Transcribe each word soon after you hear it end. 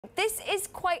This is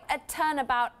quite a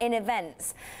turnabout in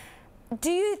events. Do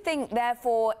you think,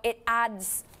 therefore, it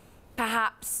adds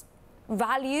perhaps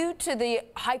value to the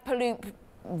Hyperloop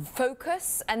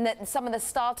focus, and that some of the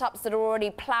startups that are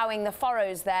already ploughing the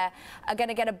furrows there are going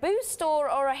to get a boost or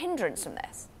a hindrance from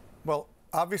this? Well,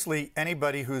 obviously,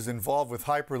 anybody who's involved with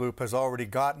Hyperloop has already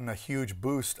gotten a huge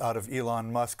boost out of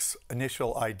Elon Musk's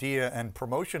initial idea and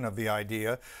promotion of the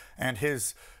idea and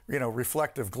his,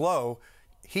 reflective glow.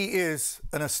 He is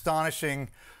an astonishing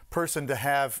person to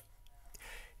have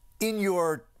in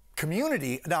your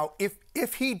community. Now,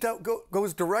 if he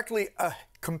goes directly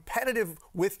competitive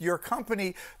with your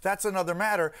company, that's another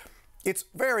matter. It's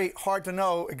very hard to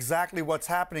know exactly what's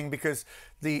happening because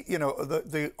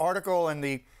the article and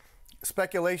the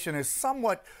speculation is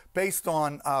somewhat based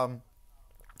on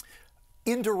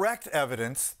indirect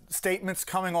evidence, statements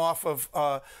coming off of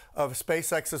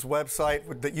SpaceX's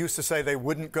website that used to say they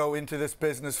wouldn't go into this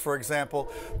business, for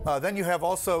example. Then you have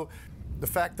also the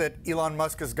fact that Elon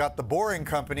Musk has got the Boring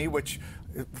Company, which,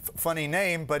 funny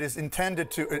name, but is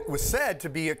intended to, it was said to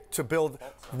be to build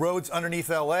roads underneath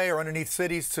LA or underneath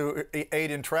cities to aid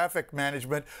in traffic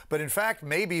management, but in fact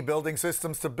may be building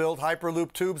systems to build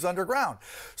Hyperloop tubes underground.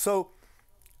 So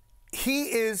he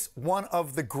is one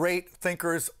of the great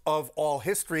thinkers of all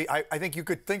history. I think you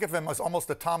could think of him as almost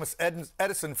a Thomas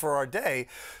Edison for our day.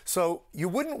 So you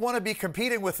wouldn't want to be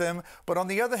competing with him, but on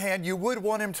the other hand, you would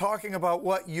want him talking about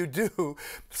what you do.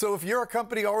 So if you're a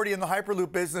company already in the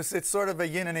Hyperloop business, it's sort of a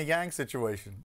yin and a yang situation.